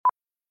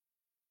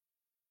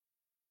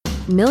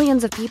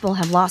Millions of people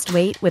have lost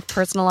weight with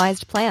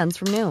personalized plans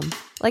from Noom.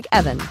 Like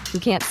Evan, who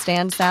can't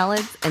stand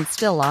salads and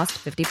still lost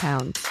 50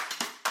 pounds.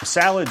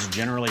 Salads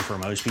generally for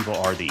most people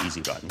are the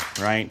easy button,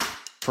 right?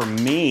 For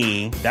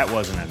me, that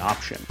wasn't an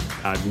option.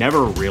 I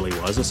never really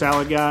was a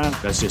salad guy.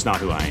 That's just not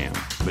who I am.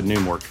 But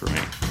Noom worked for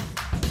me.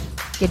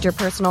 Get your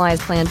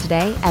personalized plan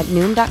today at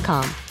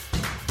Noom.com.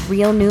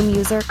 Real Noom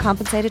user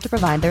compensated to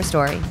provide their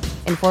story.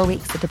 In 4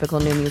 weeks, the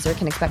typical Noom user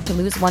can expect to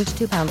lose 1 to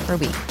 2 pounds per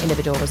week.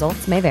 Individual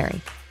results may vary.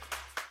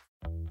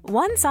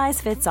 One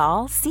size fits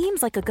all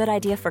seems like a good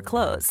idea for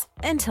clothes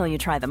until you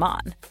try them on.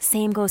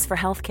 Same goes for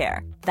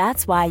healthcare.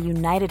 That's why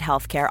United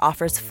Healthcare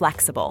offers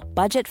flexible,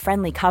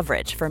 budget-friendly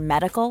coverage for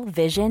medical,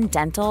 vision,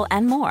 dental,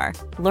 and more.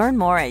 Learn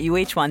more at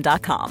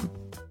uh1.com.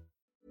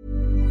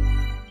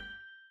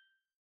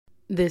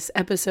 This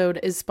episode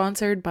is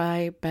sponsored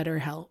by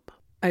BetterHelp.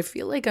 I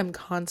feel like I'm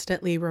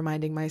constantly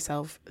reminding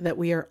myself that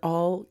we are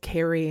all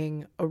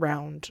carrying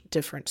around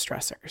different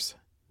stressors,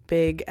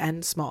 big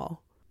and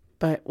small.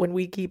 But when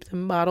we keep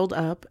them bottled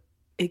up,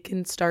 it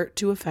can start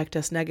to affect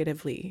us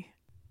negatively.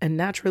 And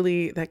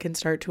naturally, that can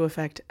start to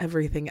affect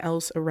everything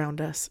else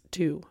around us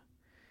too.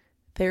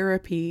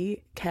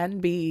 Therapy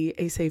can be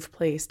a safe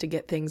place to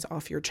get things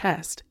off your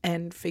chest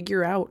and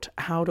figure out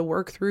how to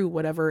work through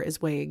whatever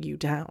is weighing you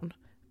down.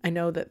 I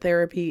know that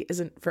therapy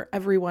isn't for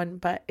everyone,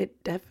 but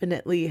it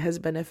definitely has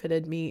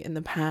benefited me in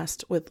the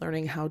past with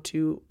learning how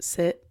to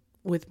sit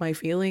with my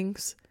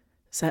feelings,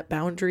 set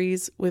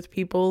boundaries with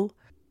people,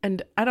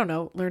 and I don't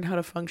know, learn how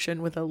to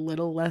function with a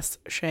little less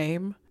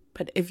shame.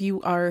 But if you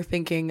are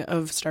thinking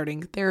of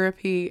starting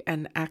therapy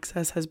and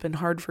access has been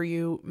hard for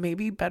you,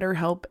 maybe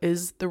BetterHelp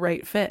is the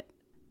right fit.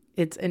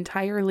 It's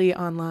entirely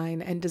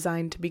online and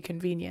designed to be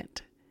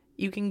convenient.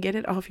 You can get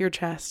it off your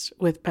chest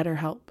with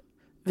BetterHelp.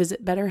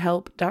 Visit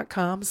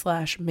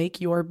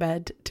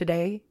BetterHelp.com/makeyourbed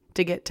today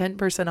to get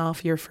 10%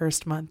 off your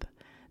first month.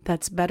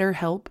 That's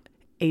BetterHelp,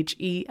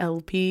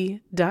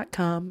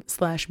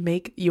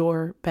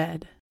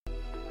 HELP.com/makeyourbed.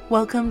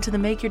 Welcome to the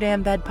Make Your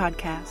Damn Bed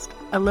podcast,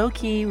 a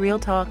low-key,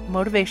 real-talk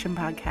motivation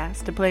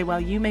podcast to play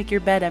while you make your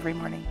bed every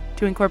morning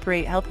to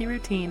incorporate healthy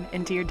routine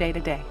into your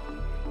day-to-day,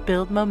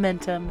 build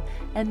momentum,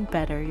 and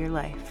better your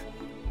life.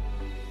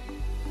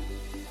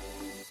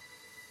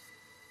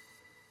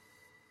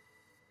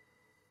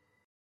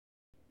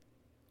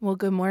 Well,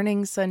 good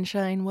morning,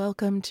 sunshine.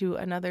 Welcome to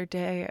another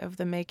day of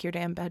the Make Your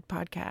Damn Bed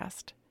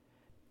podcast.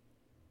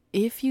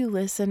 If you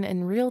listen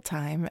in real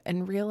time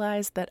and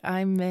realize that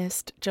I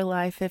missed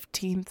July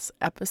 15th's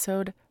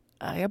episode,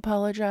 I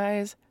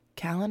apologize.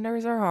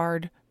 Calendars are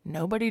hard.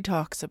 Nobody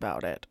talks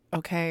about it.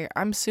 Okay,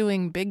 I'm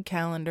suing Big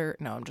Calendar.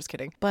 No, I'm just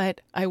kidding.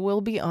 But I will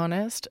be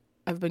honest,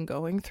 I've been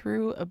going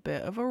through a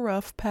bit of a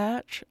rough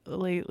patch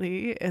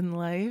lately in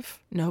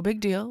life. No big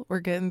deal.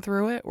 We're getting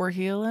through it. We're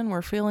healing.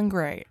 We're feeling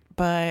great.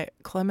 But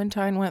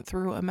Clementine went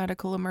through a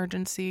medical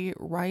emergency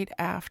right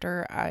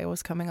after I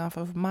was coming off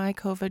of my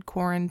COVID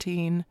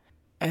quarantine,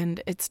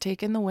 and it's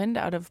taken the wind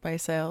out of my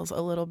sails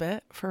a little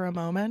bit for a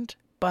moment.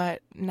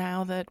 But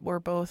now that we're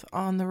both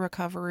on the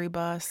recovery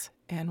bus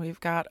and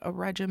we've got a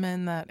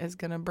regimen that is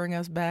going to bring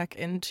us back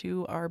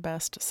into our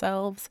best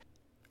selves,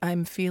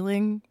 I'm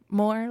feeling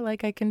more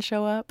like I can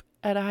show up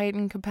at a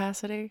heightened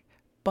capacity.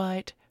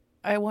 But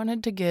I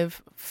wanted to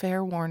give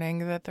fair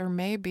warning that there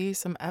may be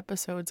some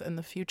episodes in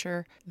the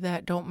future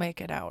that don't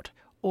make it out,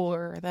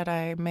 or that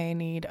I may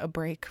need a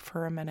break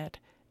for a minute.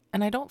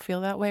 And I don't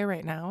feel that way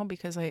right now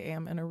because I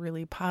am in a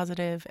really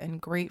positive and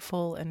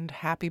grateful and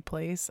happy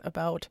place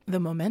about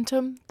the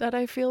momentum that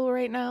I feel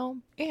right now.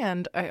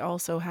 And I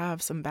also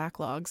have some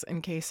backlogs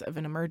in case of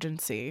an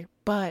emergency.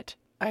 But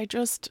I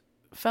just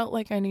felt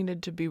like I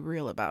needed to be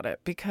real about it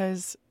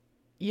because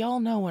y'all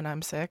know when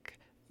I'm sick.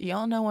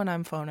 Y'all know when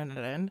I'm phoning it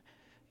in.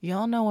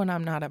 Y'all know when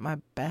I'm not at my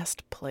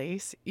best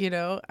place. You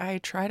know, I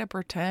try to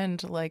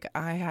pretend like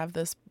I have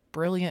this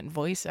brilliant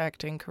voice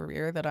acting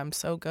career that I'm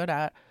so good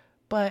at,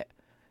 but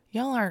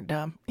y'all aren't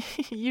dumb.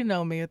 You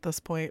know me at this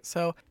point.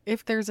 So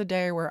if there's a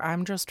day where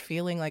I'm just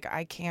feeling like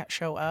I can't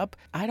show up,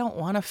 I don't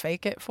want to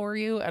fake it for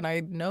you, and I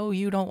know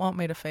you don't want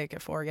me to fake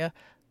it for you.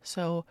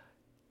 So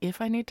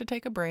if I need to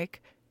take a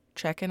break,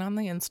 check in on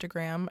the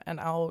Instagram, and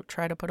I'll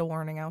try to put a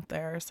warning out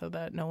there so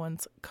that no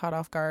one's caught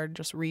off guard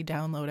just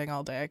re-downloading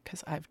all day,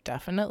 because I've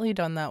definitely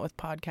done that with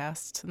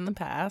podcasts in the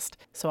past.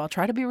 So I'll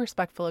try to be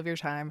respectful of your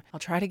time. I'll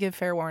try to give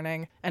fair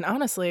warning. And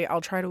honestly,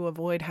 I'll try to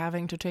avoid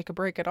having to take a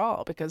break at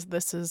all, because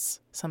this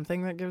is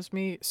something that gives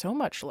me so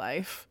much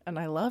life, and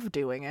I love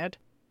doing it.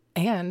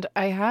 And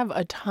I have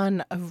a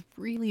ton of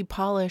really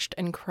polished,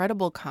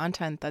 incredible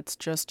content that's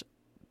just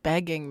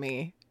begging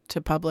me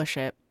to publish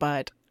it,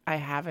 but I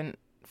haven't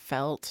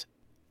felt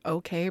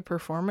okay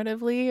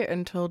performatively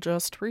until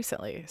just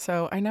recently.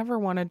 So I never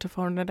wanted to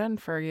phone it in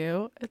for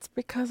you. It's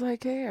because I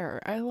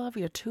care. I love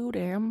you too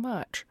damn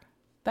much.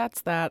 That's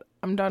that.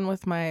 I'm done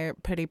with my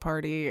pity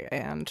party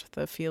and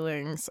the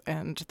feelings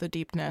and the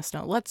deepness.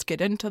 Now let's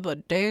get into the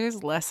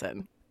day's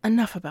lesson.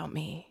 Enough about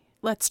me.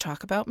 Let's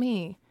talk about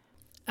me.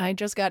 I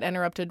just got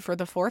interrupted for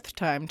the 4th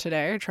time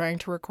today trying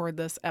to record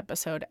this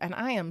episode, and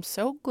I am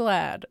so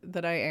glad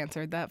that I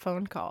answered that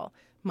phone call.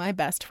 My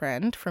best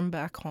friend from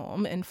back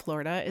home in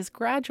Florida is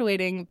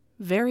graduating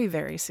very,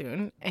 very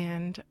soon,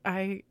 and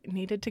I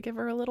needed to give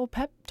her a little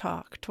pep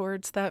talk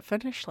towards that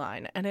finish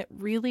line, and it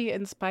really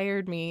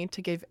inspired me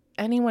to give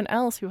anyone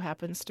else who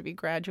happens to be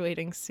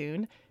graduating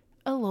soon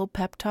a little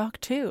pep talk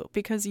too,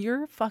 because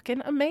you're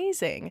fucking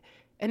amazing.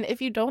 And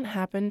if you don't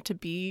happen to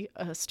be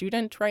a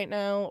student right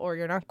now, or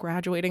you're not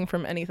graduating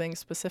from anything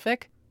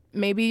specific,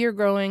 maybe you're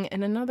growing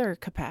in another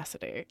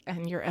capacity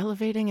and you're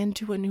elevating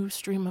into a new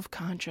stream of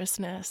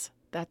consciousness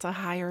that's a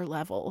higher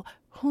level.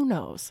 Who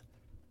knows?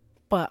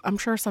 But I'm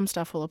sure some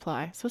stuff will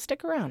apply, so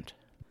stick around.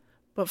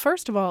 But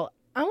first of all,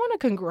 I want to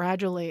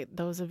congratulate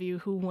those of you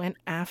who went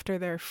after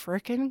their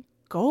frickin'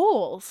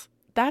 goals.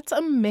 That's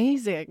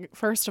amazing.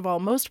 First of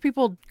all, most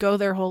people go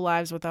their whole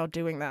lives without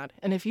doing that.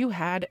 And if you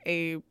had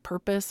a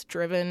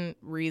purpose-driven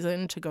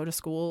reason to go to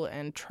school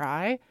and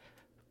try,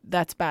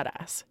 that's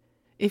badass.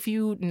 If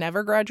you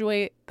never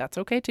graduate, that's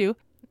okay too.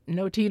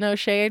 No tea, no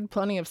shade.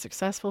 Plenty of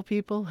successful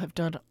people have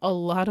done a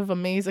lot of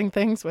amazing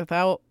things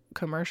without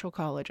commercial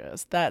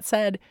colleges. That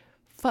said,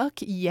 fuck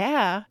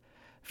yeah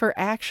for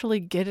actually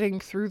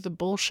getting through the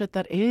bullshit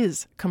that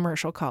is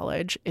commercial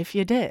college if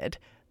you did.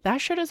 That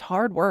shit is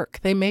hard work.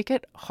 They make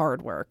it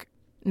hard work.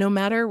 No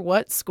matter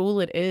what school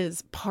it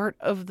is, part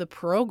of the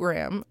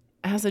program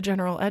as a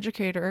general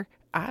educator,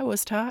 I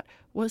was taught,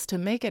 was to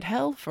make it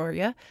hell for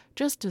you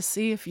just to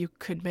see if you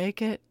could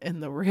make it in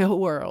the real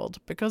world.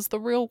 Because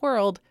the real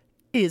world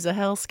is a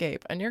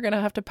hellscape and you're going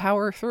to have to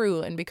power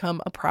through and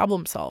become a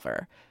problem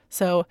solver.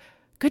 So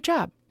good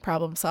job,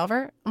 problem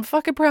solver. I'm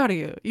fucking proud of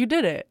you. You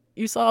did it.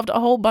 You solved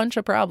a whole bunch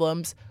of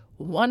problems,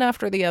 one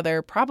after the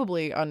other,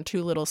 probably on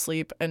too little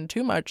sleep and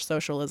too much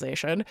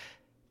socialization,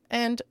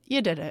 and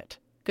you did it.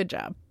 Good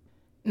job.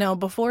 Now,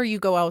 before you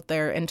go out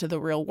there into the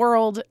real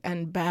world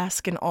and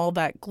bask in all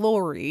that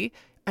glory,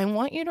 I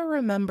want you to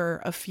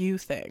remember a few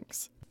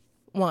things.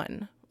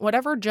 1,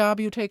 whatever job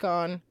you take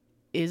on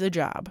is a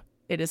job.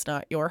 It is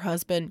not your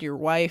husband, your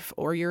wife,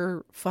 or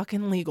your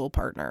fucking legal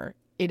partner.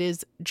 It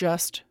is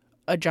just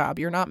a job.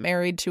 You're not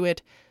married to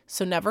it,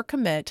 so never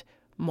commit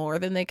more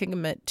than they can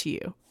commit to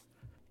you.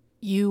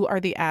 You are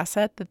the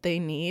asset that they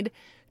need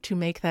to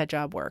make that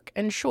job work.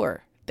 And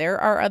sure, there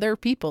are other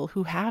people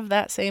who have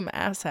that same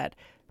asset,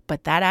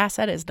 but that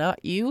asset is not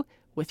you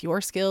with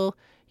your skill,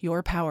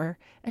 your power,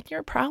 and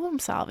your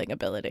problem-solving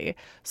ability.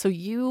 So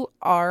you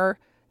are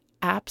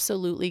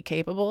absolutely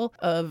capable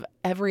of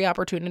every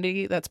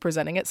opportunity that's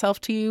presenting itself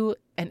to you.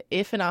 And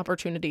if an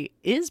opportunity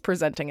is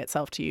presenting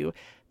itself to you,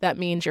 that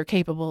means you're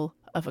capable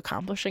of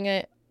accomplishing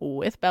it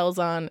with bells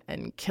on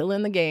and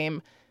killing the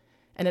game.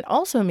 And it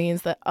also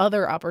means that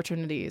other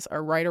opportunities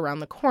are right around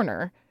the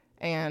corner,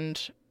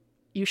 and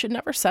you should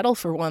never settle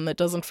for one that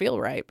doesn't feel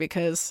right,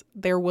 because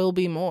there will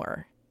be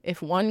more.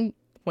 If one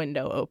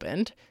window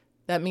opened,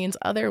 that means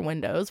other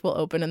windows will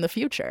open in the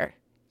future.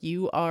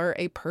 You are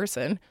a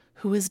person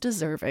who is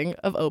deserving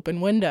of open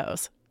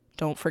windows.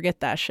 Don't forget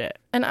that shit.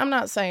 And I'm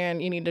not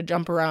saying you need to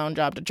jump around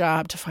job to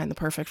job to find the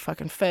perfect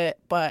fucking fit,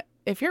 but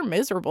if you're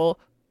miserable,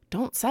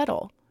 don't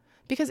settle.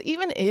 Because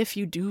even if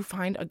you do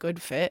find a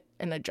good fit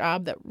in a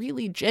job that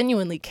really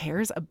genuinely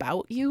cares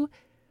about you,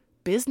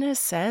 business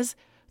says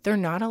they're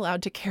not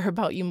allowed to care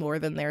about you more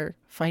than their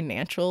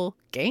financial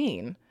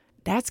gain.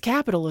 That's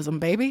capitalism,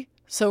 baby.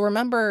 So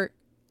remember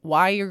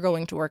why you're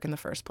going to work in the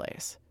first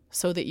place,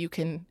 so that you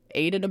can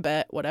aid and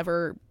abet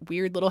whatever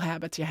weird little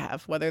habits you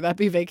have, whether that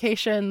be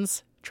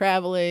vacations,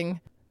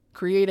 traveling,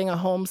 creating a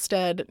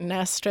homestead,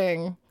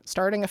 nesting,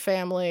 starting a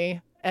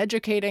family,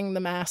 educating the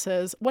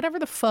masses, whatever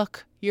the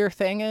fuck your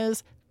thing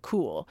is,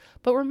 cool.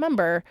 But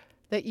remember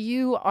that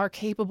you are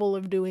capable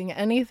of doing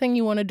anything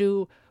you want to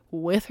do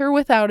with or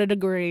without a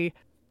degree,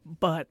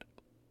 but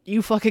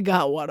you fucking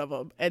got one of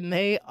them. And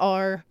they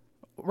are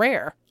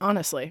rare,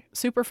 honestly,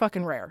 super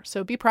fucking rare.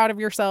 So be proud of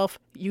yourself.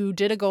 You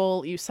did a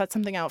goal, you set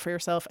something out for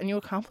yourself, and you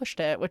accomplished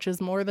it, which is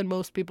more than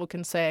most people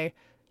can say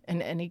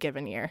in any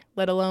given year,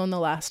 let alone the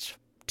last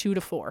 2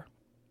 to 4,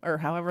 or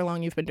however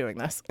long you've been doing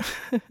this.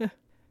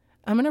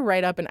 I'm going to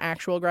write up an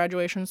actual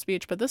graduation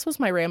speech, but this was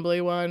my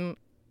rambly one,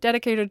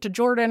 dedicated to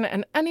Jordan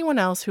and anyone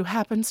else who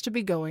happens to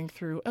be going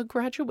through a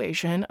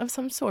graduation of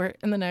some sort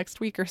in the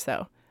next week or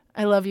so.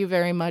 I love you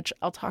very much.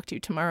 I'll talk to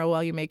you tomorrow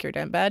while you make your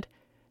damn bed.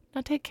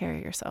 Now take care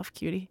of yourself,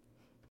 cutie.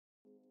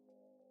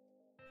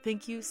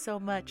 Thank you so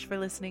much for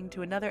listening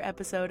to another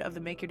episode of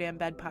the Make Your Damn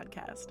Bed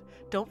podcast.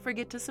 Don't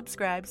forget to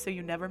subscribe so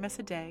you never miss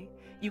a day.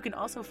 You can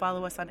also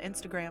follow us on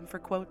Instagram for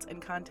quotes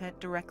and content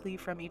directly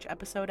from each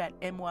episode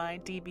at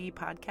MYDB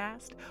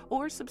Podcast,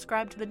 or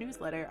subscribe to the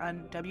newsletter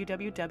on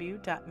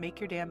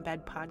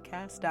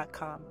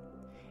www.makeyourdamnbedpodcast.com.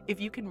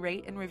 If you can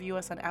rate and review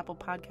us on Apple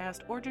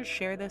Podcast, or just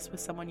share this with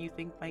someone you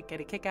think might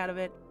get a kick out of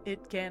it,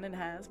 it can and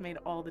has made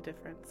all the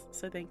difference.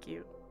 So thank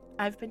you.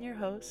 I've been your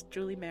host,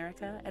 Julie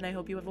Merica, and I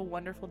hope you have a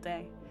wonderful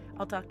day.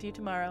 I'll talk to you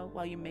tomorrow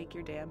while you make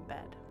your damn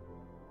bed.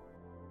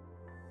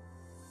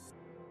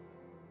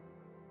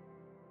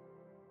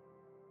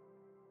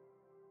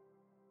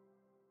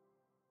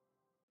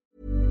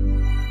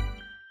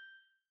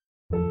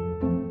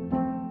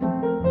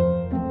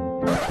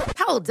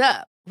 Hold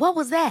up. What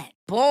was that?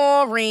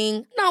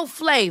 Boring. No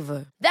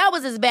flavor. That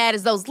was as bad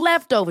as those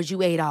leftovers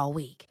you ate all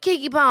week.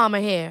 Keke Palmer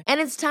here, and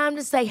it's time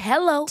to say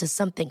hello to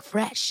something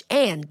fresh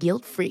and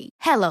guilt-free.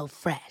 Hello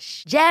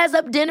Fresh. Jazz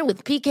up dinner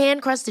with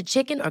pecan-crusted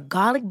chicken or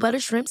garlic butter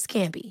shrimp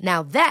scampi.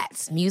 Now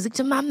that's music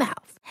to my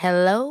mouth.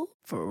 Hello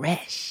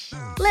Fresh.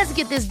 Let's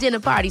get this dinner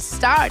party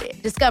started.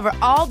 Discover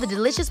all the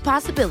delicious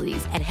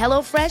possibilities at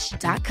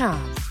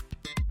hellofresh.com.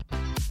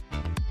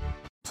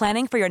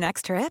 Planning for your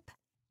next trip?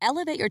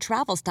 Elevate your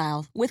travel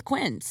style with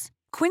Quince.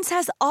 Quince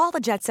has all the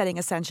jet-setting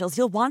essentials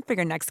you'll want for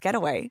your next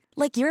getaway,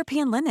 like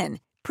European linen,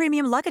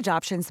 premium luggage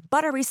options,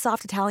 buttery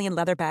soft Italian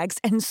leather bags,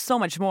 and so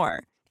much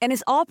more. And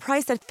is all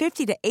priced at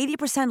 50 to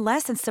 80%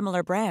 less than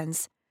similar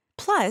brands.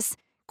 Plus,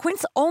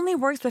 Quince only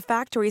works with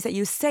factories that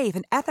use safe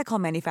and ethical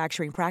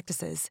manufacturing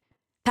practices.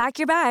 Pack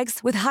your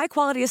bags with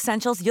high-quality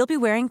essentials you'll be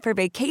wearing for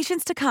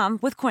vacations to come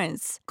with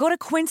Quince. Go to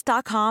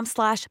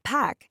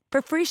quince.com/pack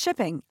for free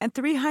shipping and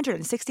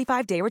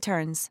 365-day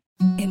returns.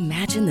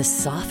 Imagine the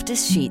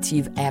softest sheets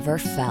you've ever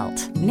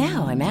felt.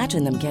 Now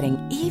imagine them getting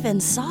even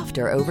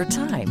softer over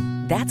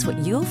time. That's what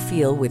you'll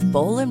feel with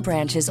Boll &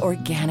 Branch's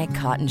organic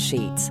cotton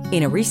sheets.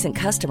 In a recent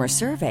customer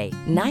survey,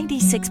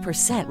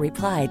 96%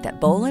 replied that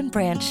Boll &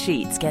 Branch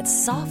sheets get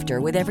softer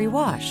with every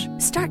wash.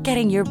 Start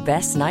getting your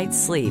best night's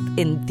sleep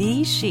in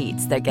these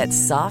sheets that get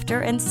softer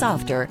and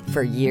softer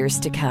for years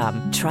to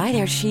come. Try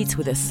their sheets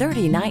with a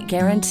 30-night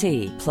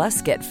guarantee.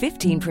 Plus, get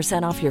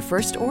 15% off your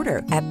first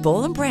order at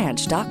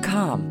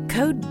bollandbranch.com.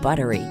 Code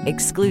BUTTERY.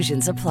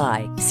 Exclusions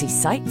apply. See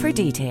site for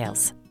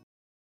details.